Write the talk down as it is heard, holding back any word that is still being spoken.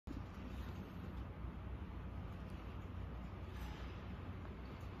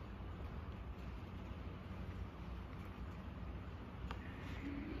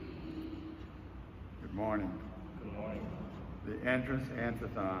morning. Good morning. The entrance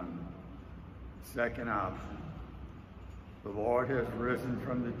antiphon, second option. The Lord has risen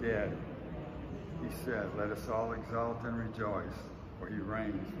from the dead. He said, let us all exult and rejoice, for he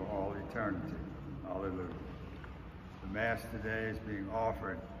reigns for all eternity. Hallelujah. The Mass today is being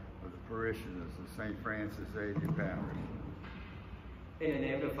offered for the parishioners of St. Francis Xavier Parish. In the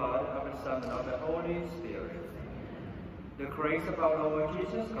name of the Father, of the Son, and of the Holy Spirit. The grace of our Lord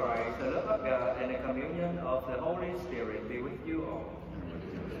Jesus Christ, the love of God, and the communion of the Holy Spirit be with you all.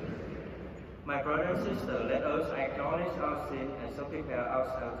 My brother and sister, let us acknowledge our sin and so prepare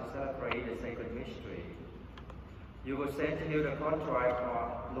ourselves to celebrate the sacred mystery. You will send to heal the contrite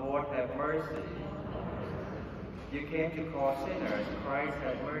heart, Lord, have mercy. You came to call sinners, Christ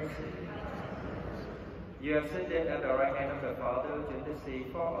have mercy. You have seated at the right hand of the Father to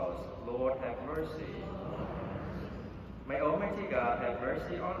intercede for us, Lord, have mercy. May Almighty God have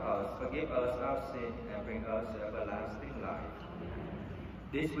mercy on us, forgive us our sin, and bring us to everlasting life.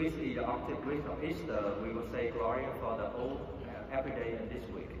 This week is the octave week of Easter. We will say glory for the whole every day in this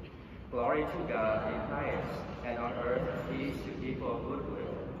week. Glory to God in highest, and on earth peace to people of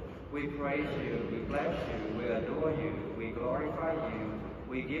goodwill. We praise you, we bless you, we adore you, we glorify you,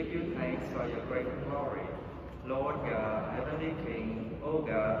 we give you thanks for your great glory. Lord God, Heavenly King, O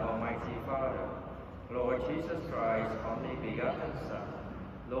God, Almighty Father, Lord Jesus Christ, only begotten Son,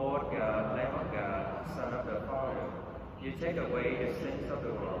 Lord God, Lamb of God, Son of the Father, you take away the sins of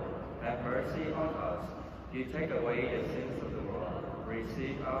the world. Have mercy on us. You take away the sins of the world.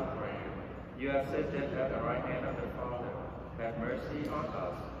 Receive our prayer. You have seated at the right hand of the Father. Have mercy on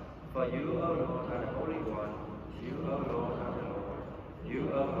us. For you, O Lord, are the Holy One. You, O Lord, are the Lord. You,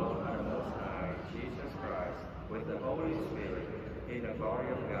 O Lord, are the Most High, Jesus Christ, with the Holy Spirit, in the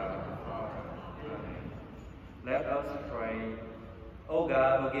glory of God the Father. Amen. Let us pray. O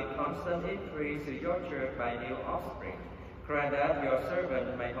God, who give constant increase to your church by new offspring, grant that your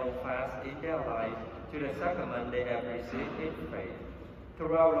servants may hold fast in their life to the sacrament they have received in faith.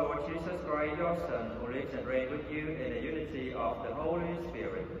 Through our Lord Jesus Christ, your Son, who lives and reigns with you in the unity of the Holy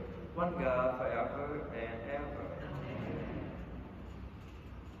Spirit, one God, forever and ever.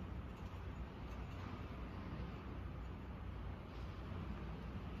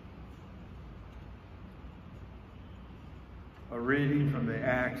 A reading from the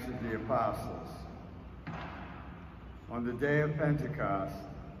Acts of the Apostles. On the day of Pentecost,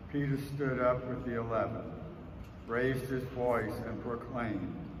 Peter stood up with the 11, raised his voice and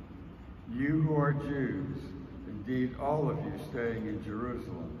proclaimed, you who are Jews, indeed all of you staying in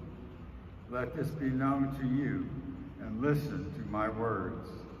Jerusalem, let this be known to you and listen to my words.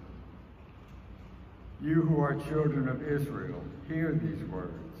 You who are children of Israel, hear these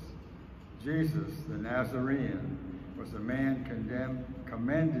words. Jesus, the Nazarene, was a man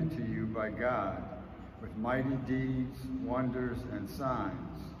commended to you by God with mighty deeds, wonders, and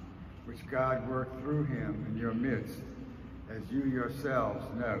signs, which God worked through him in your midst, as you yourselves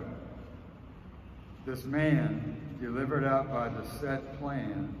know. This man, delivered out by the set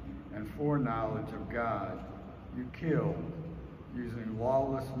plan and foreknowledge of God, you killed, using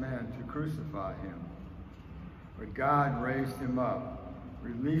lawless men to crucify him. But God raised him up,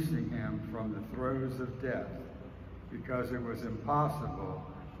 releasing him from the throes of death, because it was impossible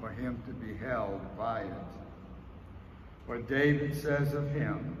for him to be held by it. For David says of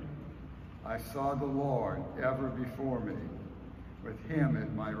him, I saw the Lord ever before me. With him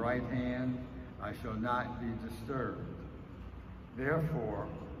at my right hand, I shall not be disturbed. Therefore,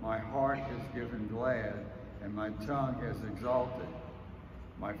 my heart is given glad, and my tongue is exalted.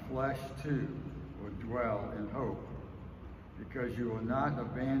 My flesh, too, will dwell in hope, because you will not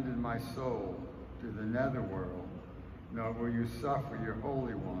abandon my soul to the netherworld, nor will you suffer your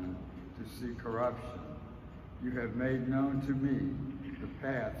Holy One to see corruption. You have made known to me the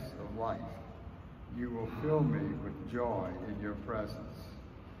paths of life. You will fill me with joy in your presence.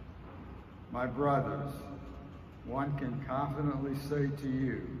 My brothers, one can confidently say to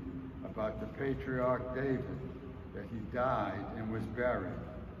you about the patriarch David that he died and was buried,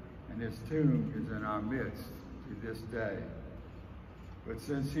 and his tomb is in our midst to this day. But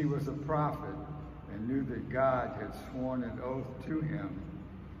since he was a prophet, and knew that God had sworn an oath to him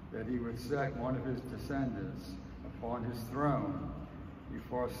that he would set one of his descendants upon his throne, he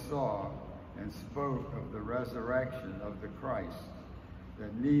foresaw and spoke of the resurrection of the Christ,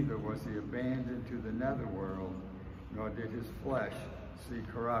 that neither was he abandoned to the netherworld, nor did his flesh see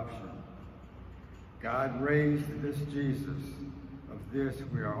corruption. God raised this Jesus, of this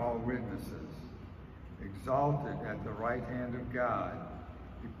we are all witnesses. Exalted at the right hand of God,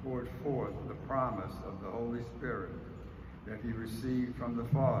 he poured forth the promise of the Holy Spirit that he received from the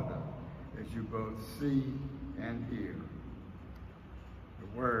Father as you both see and hear.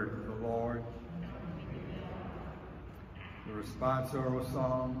 The word of the Lord. The responsorial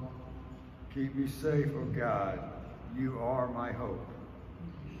psalm, keep me safe, O God, you are my hope.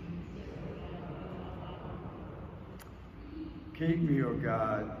 Keep me, O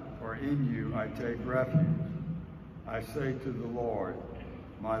God, for in you I take refuge. I say to the Lord,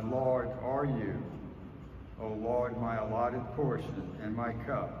 my Lord are you. O Lord, my allotted portion and my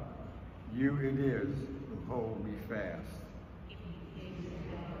cup, you it is who hold me fast.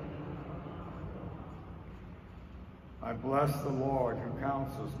 I bless the Lord who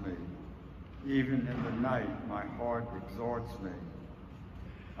counsels me. Even in the night my heart exhorts me.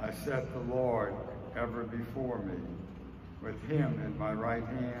 I set the Lord ever before me. With him in my right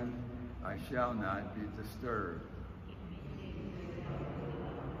hand, I shall not be disturbed.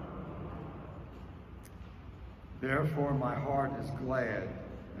 Therefore my heart is glad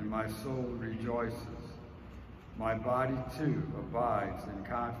and my soul rejoices. My body too abides in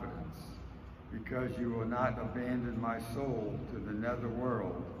confidence, because you will not abandon my soul to the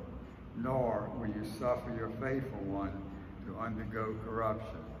netherworld, nor will you suffer your faithful one to undergo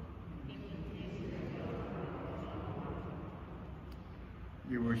corruption.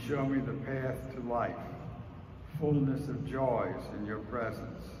 You will show me the path to life, fullness of joys in your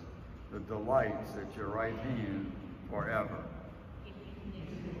presence, the delights at your right hand forever.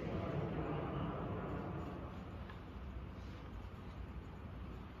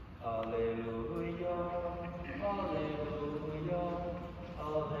 Alleluia, alleluia,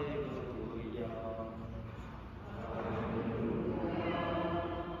 alleluia.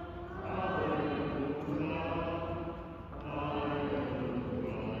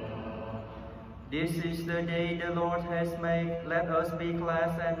 This is the day the Lord has made. Let us be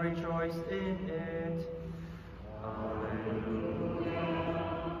glad and rejoice in it. Alleluia,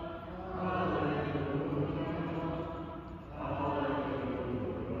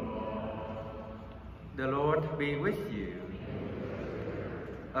 the Lord be with you.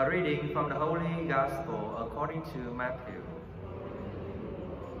 A reading from the Holy Gospel according to Matthew.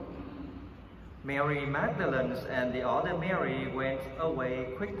 Mary Magdalene and the other Mary went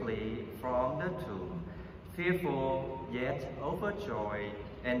away quickly from the tomb, fearful yet overjoyed,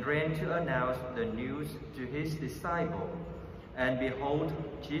 and ran to announce the news to his disciples. And behold,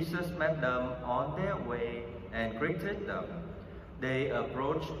 Jesus met them on their way and greeted them. They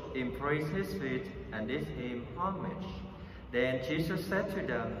approached, embraced his feet, and did him homage. Then Jesus said to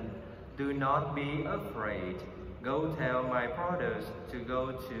them, "Do not be afraid. Go tell my brothers to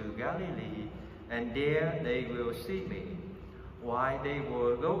go to Galilee, and there they will see me." While they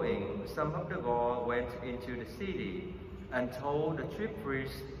were going, some of the guards went into the city and told the chief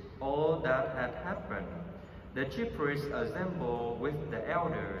priests all that had happened. The chief priests assembled with the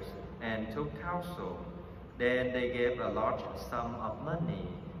elders and took counsel. Then they gave a large sum of money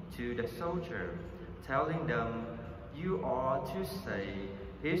to the soldier, telling them, "You are to say,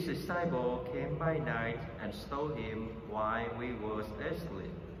 his disciple came by night and stole him while we were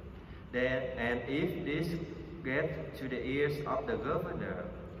asleep. And if this gets to the ears of the governor,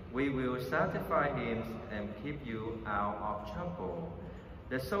 we will satisfy him and keep you out of trouble."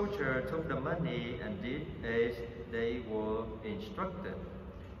 The soldier took the money and did as they were instructed.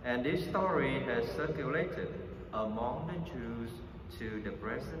 And this story has circulated among the Jews to the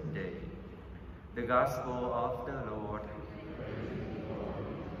present day. The Gospel of the Lord.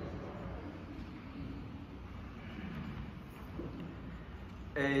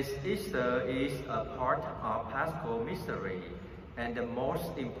 As Easter is a part of Paschal mystery and the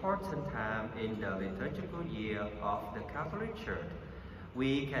most important time in the liturgical year of the Catholic Church,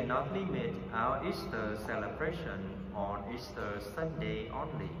 we cannot limit our Easter celebration on Easter Sunday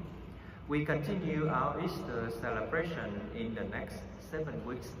only. We continue our Easter celebration in the next 7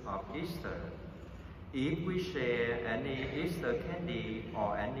 weeks of Easter. If we share any Easter candy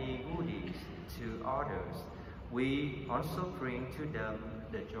or any goodies to others, we also bring to them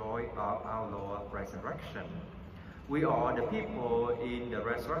the joy of our Lord's resurrection. We are the people in the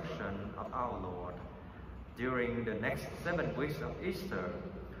resurrection of our Lord. During the next 7 weeks of Easter,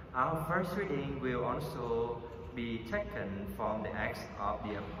 our first reading will also be taken from the Acts of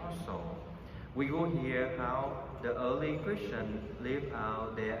the Apostles. We will hear how the early Christians lived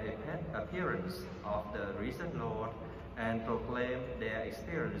out their appearance of the risen Lord and proclaim their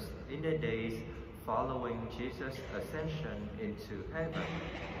experience in the days following Jesus' ascension into heaven.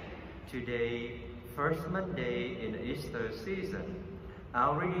 Today, first Monday in the Easter season,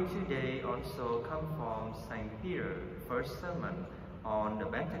 our reading today also comes from St. Peter's first sermon on the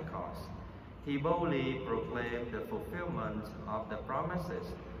Pentecost. He boldly proclaimed the fulfillment of the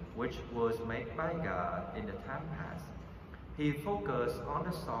promises which was made by God in the time past. He focused on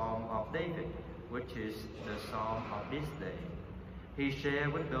the Psalm of David, which is the Psalm of this day. He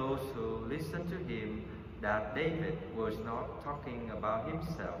shared with those who listened to him that David was not talking about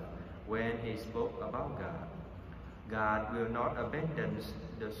himself when he spoke about God. God will not abandon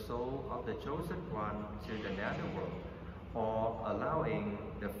the soul of the chosen one to the netherworld, or allowing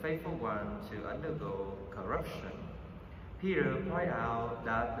the faithful one to undergo corruption. Peter pointed out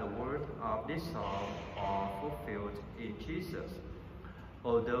that the words of this psalm are fulfilled in Jesus.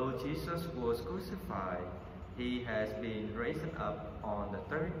 Although Jesus was crucified, he has been raised up on the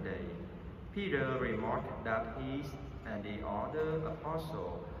third day. Peter remarked that he and the other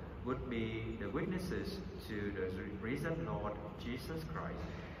apostles would be the witnesses to the risen Lord Jesus Christ.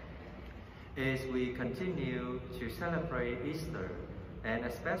 As we continue to celebrate Easter, and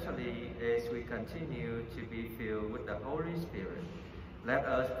especially as we continue to be filled with the Holy Spirit, let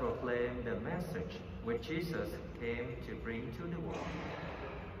us proclaim the message which Jesus came to bring to the world.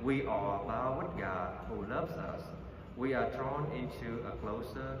 We are loved with God who loves us. We are drawn into a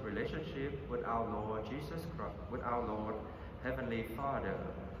closer relationship with our Lord Jesus Christ, with our Lord Heavenly Father,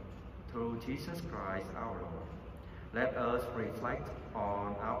 through Jesus Christ our Lord. Let us reflect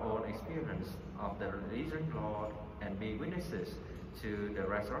on our own experience of the risen Lord and be witnesses to the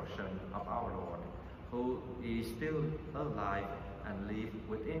resurrection of our Lord, who is still alive and lives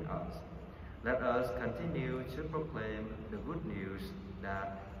within us. Let us continue to proclaim the good news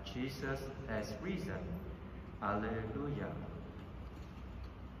that Jesus has risen. Alleluia.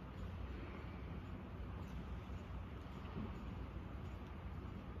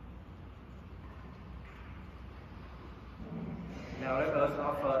 Now let us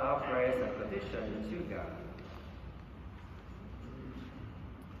offer our prayers and petition to God.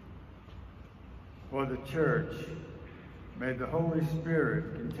 For the Church, may the Holy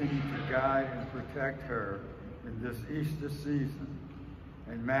Spirit continue to guide and protect her in this Easter season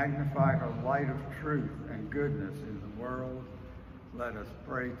and magnify her light of truth and goodness in the world. Let us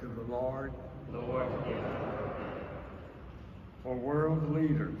pray to the Lord. Lord, For world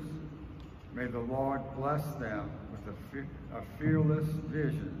leaders, may the Lord bless them with a fearless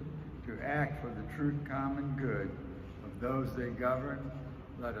vision to act for the true common good of those they govern.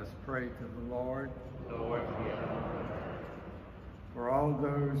 Let us pray to the Lord. Lord, For all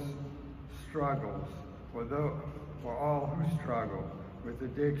those struggles, for all who struggle with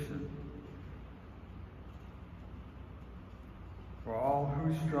addiction, for all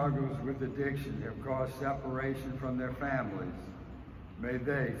whose struggles with addiction have caused separation from their families, may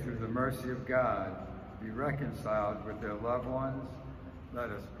they, through the mercy of God, be reconciled with their loved ones. Let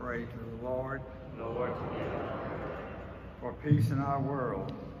us pray to the Lord. Lord, For peace in our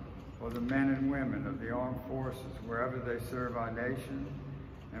world, for the men and women of the armed forces wherever they serve our nation,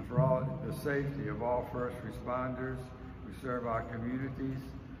 and for all the safety of all first responders who serve our communities,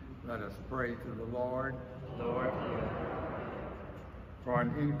 let us pray to the Lord. Lord, For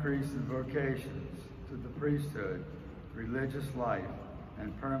an increase in vocations to the priesthood, religious life,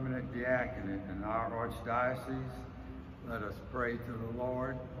 and permanent diaconate in our archdiocese, let us pray to the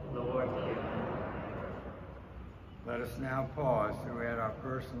Lord. Lord, Let us now pause to add our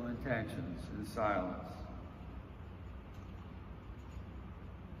personal intentions in silence.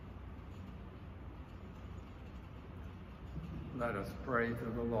 Let us pray to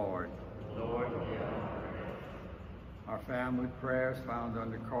the Lord. Lord, Our family prayers found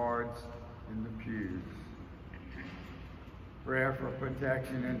on the cards in the pews. Prayer for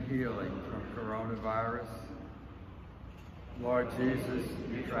protection and healing from coronavirus. Lord Jesus,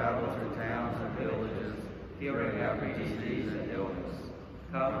 you travel through towns and villages, curing every disease and illness.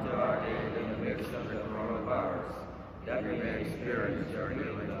 Come to our aid in the midst of the coronavirus, that we may experience your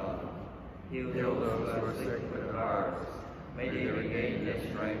healing love. Heal those who are sick with the virus. May they regain their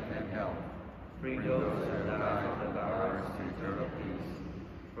strength and health. Bring those who die from the virus to eternal peace.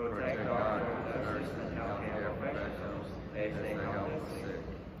 Protect doctors, nurses, and healthcare professionals as they help the sick.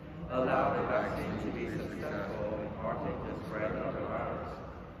 Allow the vaccine to be successful in halting the spread of the virus.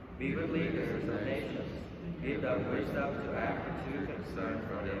 Be with leaders of nations. Give them wisdom to act with true concern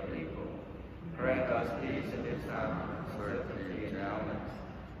for their people. Grant us peace in this time of uncertainty and challenge.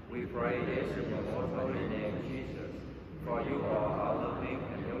 We pray this in the most holy name of Jesus, for you are our loving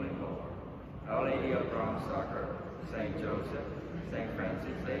and healing Lord. Our Lady of Bronze Succor, Saint Joseph, Saint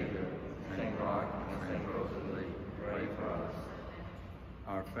Francis Xavier, Saint Roch, and Saint Rosalie, pray for us.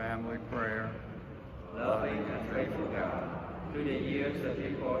 Our family prayer. Loving and faithful God, through the years that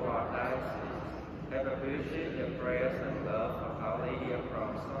you poured our diocese, have appreciated the prayers and love of Our Lady of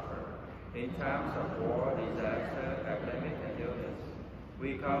Bronze Succor in times of war, disaster, epidemic, and illness.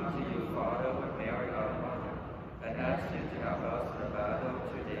 We come to you, Father, with Mary our Mother, and ask you to help us in the battle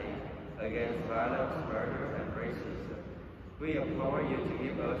today against violence, murder, and racism. We implore you to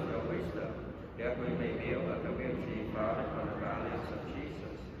give us your wisdom, that we may build a community founded on the values of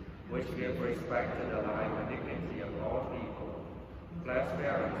Jesus, which give respect to the life and dignity of all people. Bless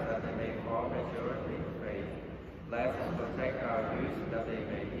parents that they may form maturity in faith. Let us protect our youth that they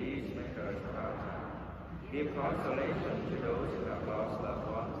may be makers of our time. Give consolation to those who have lost loved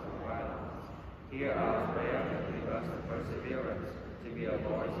ones through violence. Hear our prayer and give us the perseverance to be a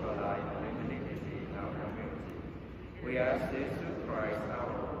voice for life and dignity in our community. We ask this through Christ our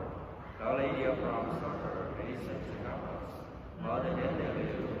Lord. Our Lady of Promise of her, hasten to help us. Mother and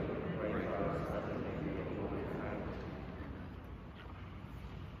Devil, pray for us that we may be a holy family.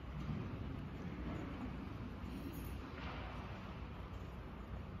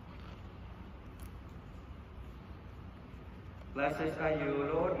 Blessed are you,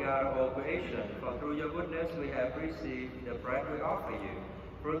 Lord God of all creation, for through your goodness we have received the bread we offer you.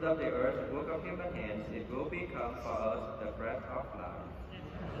 Fruit of the earth, work of human hands, it will become for us the bread of life.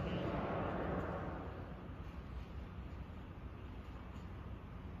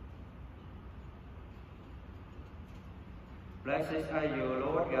 Blessed are you,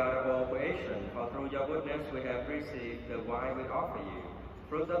 Lord God of all creation, for through your goodness we have received the wine we offer you.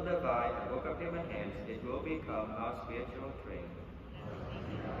 Fruit of the vine and work of human hands, it will become our spiritual drink.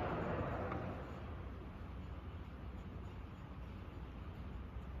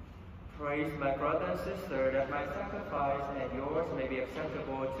 Praise my brother and sister, that my sacrifice and yours may be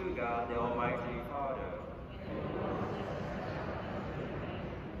acceptable to God, the Almighty Father.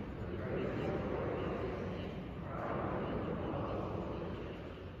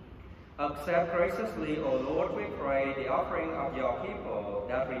 Accept graciously, O Lord, we pray, the offering of your people,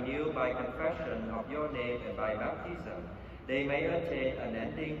 that renewed by confession of your name and by baptism, they may attain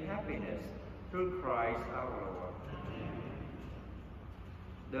unending happiness through Christ our Lord.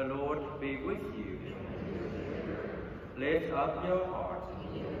 The Lord be with you. Lift up your heart.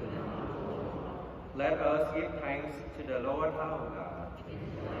 Let us give thanks to the Lord our God.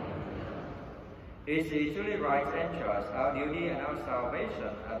 It is truly right and just, our duty and our salvation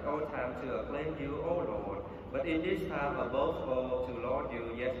at all times to acclaim you, O Lord, but in this time above all to laud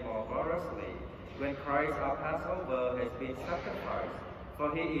you yet more gloriously, when Christ our Passover has been sacrificed,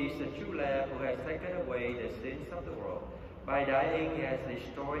 for he is the true Lamb who has taken away the sins of the world. By dying he has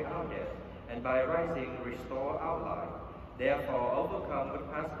destroyed our death, and by rising restored our life. Therefore, overcome with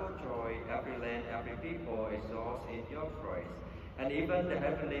paschal joy, every land, every people exalts in your praise. And even the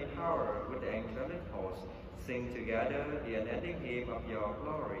heavenly power with the angelic host sing together the unending hymn of your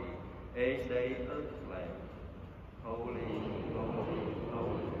glory as they acclaim. Holy, holy,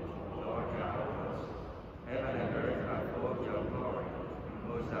 holy, Lord God of hosts, heaven and earth are full of your glory.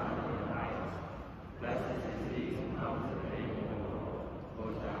 Hosanna in the highest. Blessed is he who comes in the name of the Lord.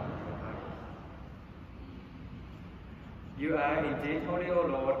 Hosanna in the highest. You are indeed holy, O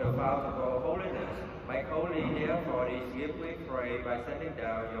Lord, the fount of all holiness. Make holy, therefore, these gifts we pray by sending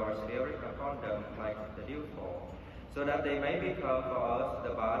down your Spirit upon them like the dewfall, so that they may become for us the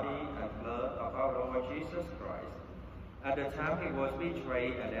body and blood of our Lord Jesus Christ. At the time he was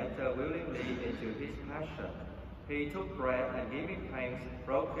betrayed and entered willingly into his passion, he took bread and giving thanks,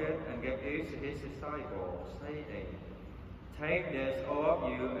 broke it and gave it to his disciples, saying, Take this, all of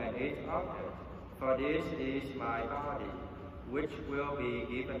you, and eat of it, for this is my body, which will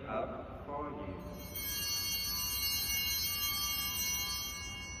be given up for you.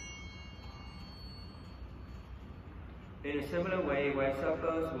 In a similar way, when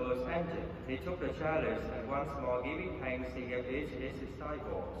supper was ended, he took the chalice, and once more giving thanks, he gave it to his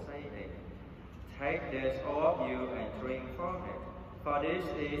disciples, saying, Take this, all of you, and drink from it, for this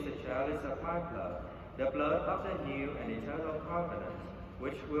is the chalice of my blood, the blood of the new and eternal covenant,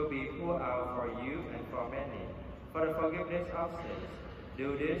 which will be poured out for you and for many, for the forgiveness of sins.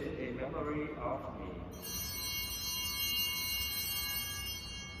 Do this in memory of me.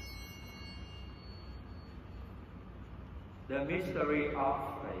 The mystery of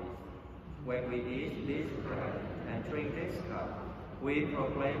faith. When we eat this bread and drink this cup, we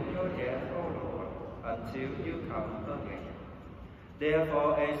proclaim your death, O Lord, until you come again.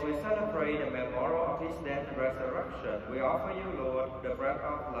 Therefore, as we celebrate the memorial of his death and resurrection, we offer you, Lord, the bread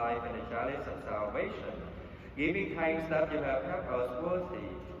of life and the chalice of salvation, giving thanks that you have kept us worthy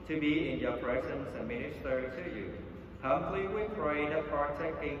to be in your presence and minister to you. Humbly we pray that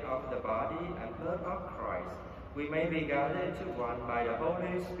partaking of the body and blood of Christ, we may be gathered to one by the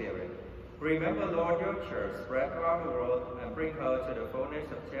Holy Spirit. Remember, Lord, your church spread throughout the world and bring her to the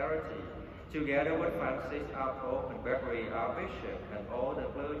fullness of charity, together with Francis our Pope and Gregory our Bishop and all the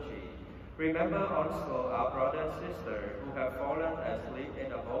clergy. Remember also our brother and sister who have fallen asleep in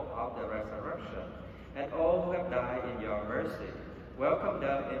the hope of the resurrection, and all who have died in your mercy. Welcome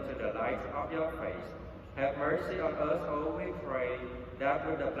them into the light of your face. Have mercy on us all, we pray, that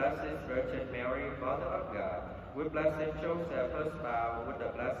with the blessed Virgin Mary, Mother of God, with blessed Joseph, her spouse, with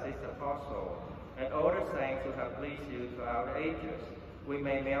the blessed apostle, and all the saints who have pleased you throughout the ages, we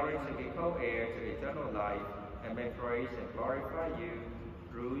may merit to be co-heirs to eternal life, and may praise and glorify you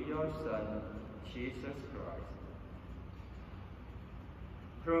through your Son, Jesus Christ.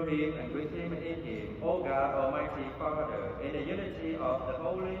 Through him and with him and in him, O God, Almighty Father, in the unity of the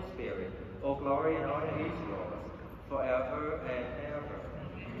Holy Spirit, all glory and honor is yours, forever and ever.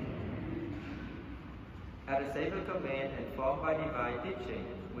 At the sacred command and formed by divine teaching,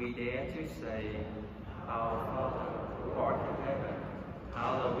 we dare to say, Our Father, who art in heaven,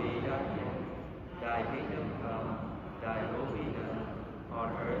 hallowed be thy name. Thy kingdom come, thy will be done,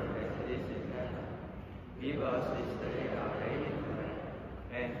 on earth as it is in heaven. Give us this day our daily bread,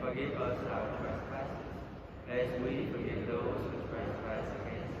 and forgive us our trespasses, as we forgive those who trespass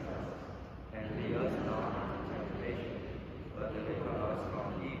against us. And lead us not into temptation, but deliver us from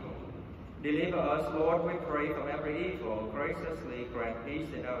evil. Deliver us, Lord, we pray, from every evil. Graciously grant peace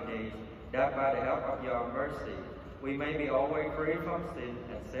in our days, that by the help of your mercy we may be always free from sin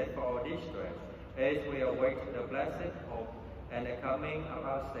and set for all distress, as we await the blessed hope and the coming of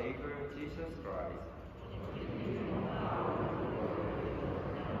our Savior, Jesus Christ.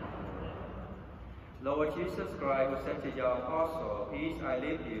 Lord Jesus Christ, who said to your apostle, Peace I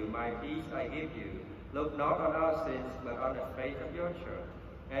leave you, my peace I give you, look not on our sins, but on the faith of your church,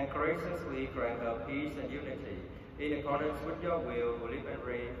 and graciously grant her peace and unity, in accordance with your will, who live and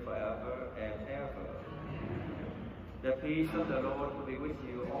reign forever and ever. The peace of the Lord will be with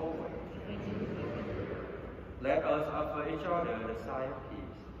you always. Let us offer each other the sign of peace.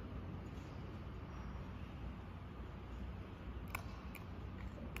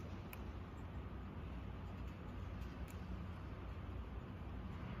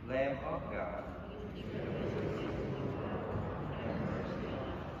 Lamb of God.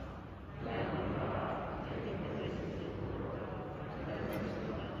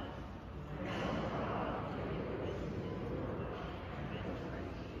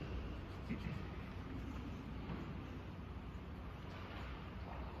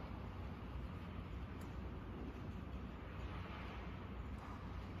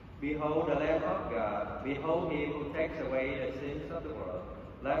 Behold the Lamb of God. Behold him who takes away the sins of the world.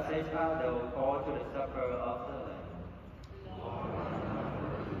 Blessed are those called to the supper of the Lamb.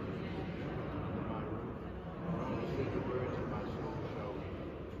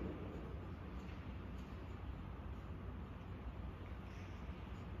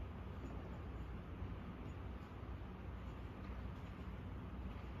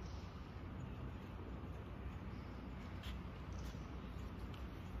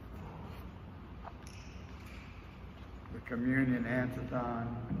 Communion Antiphon.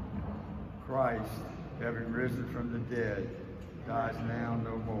 Christ, having risen from the dead, dies now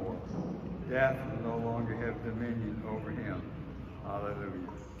no more. Death will no longer have dominion over him. Hallelujah.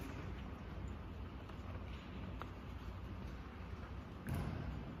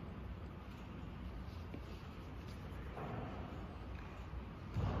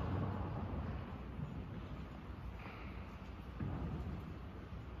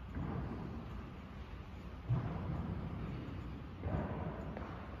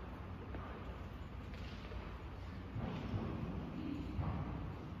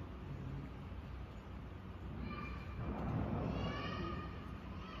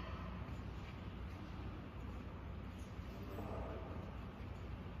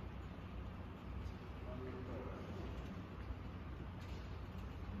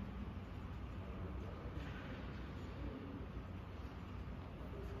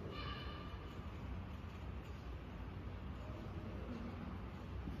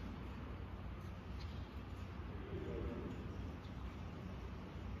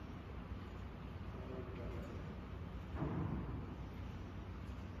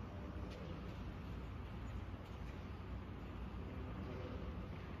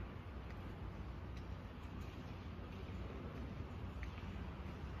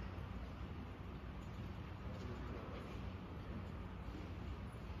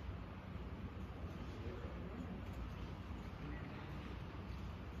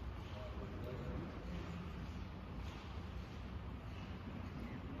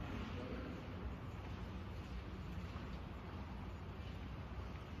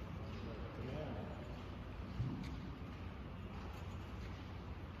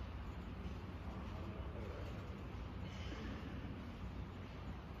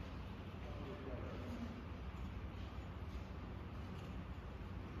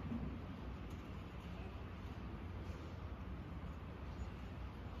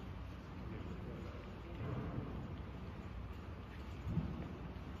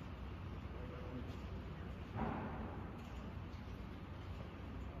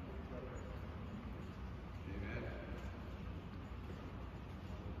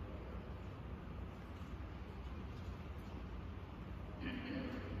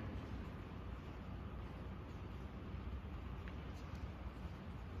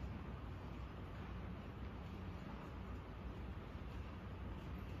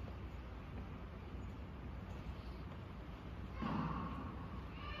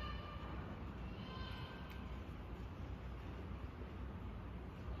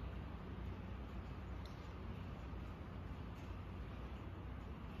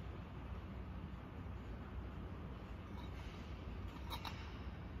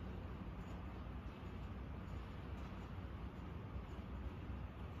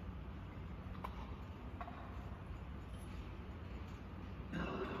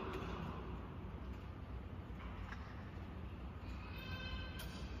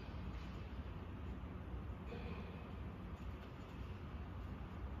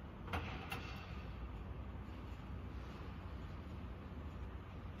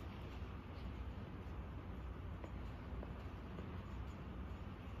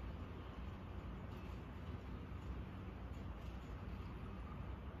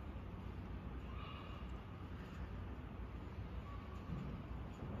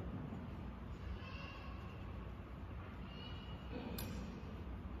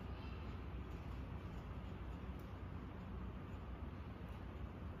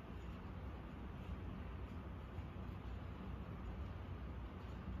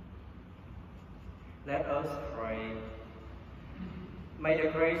 Let us pray. May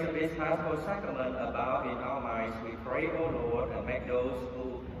the grace of this Paschal Sacrament abound in our minds, we pray, O Lord, and make those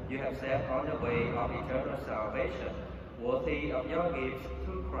who you have set on the way of eternal salvation worthy of your gifts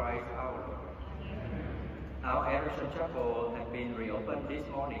through Christ our Lord. Our Anderson Chapel has been reopened this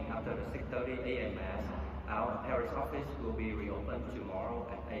morning after the 6:30 a.m. Mass. Our parish office will be reopened tomorrow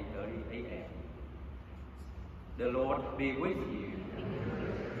at 8:30 a.m. The Lord be with you.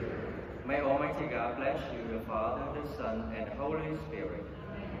 May Almighty God bless you, the Father, the Son, and the Holy Spirit.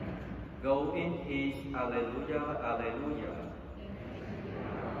 Go in peace. Alleluia, alleluia.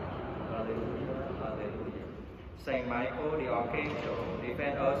 Alleluia, alleluia. Saint Michael the Archangel,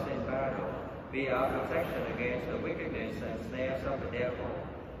 defend us in battle. Be our protection against the wickedness and snares of the devil.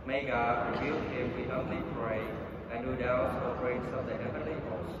 May God rebuke him, we humbly pray, and who doubts the prince of the heavenly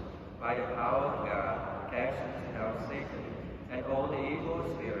host, by the power of God, cast out Satan and all the evil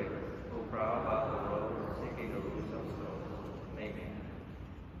spirits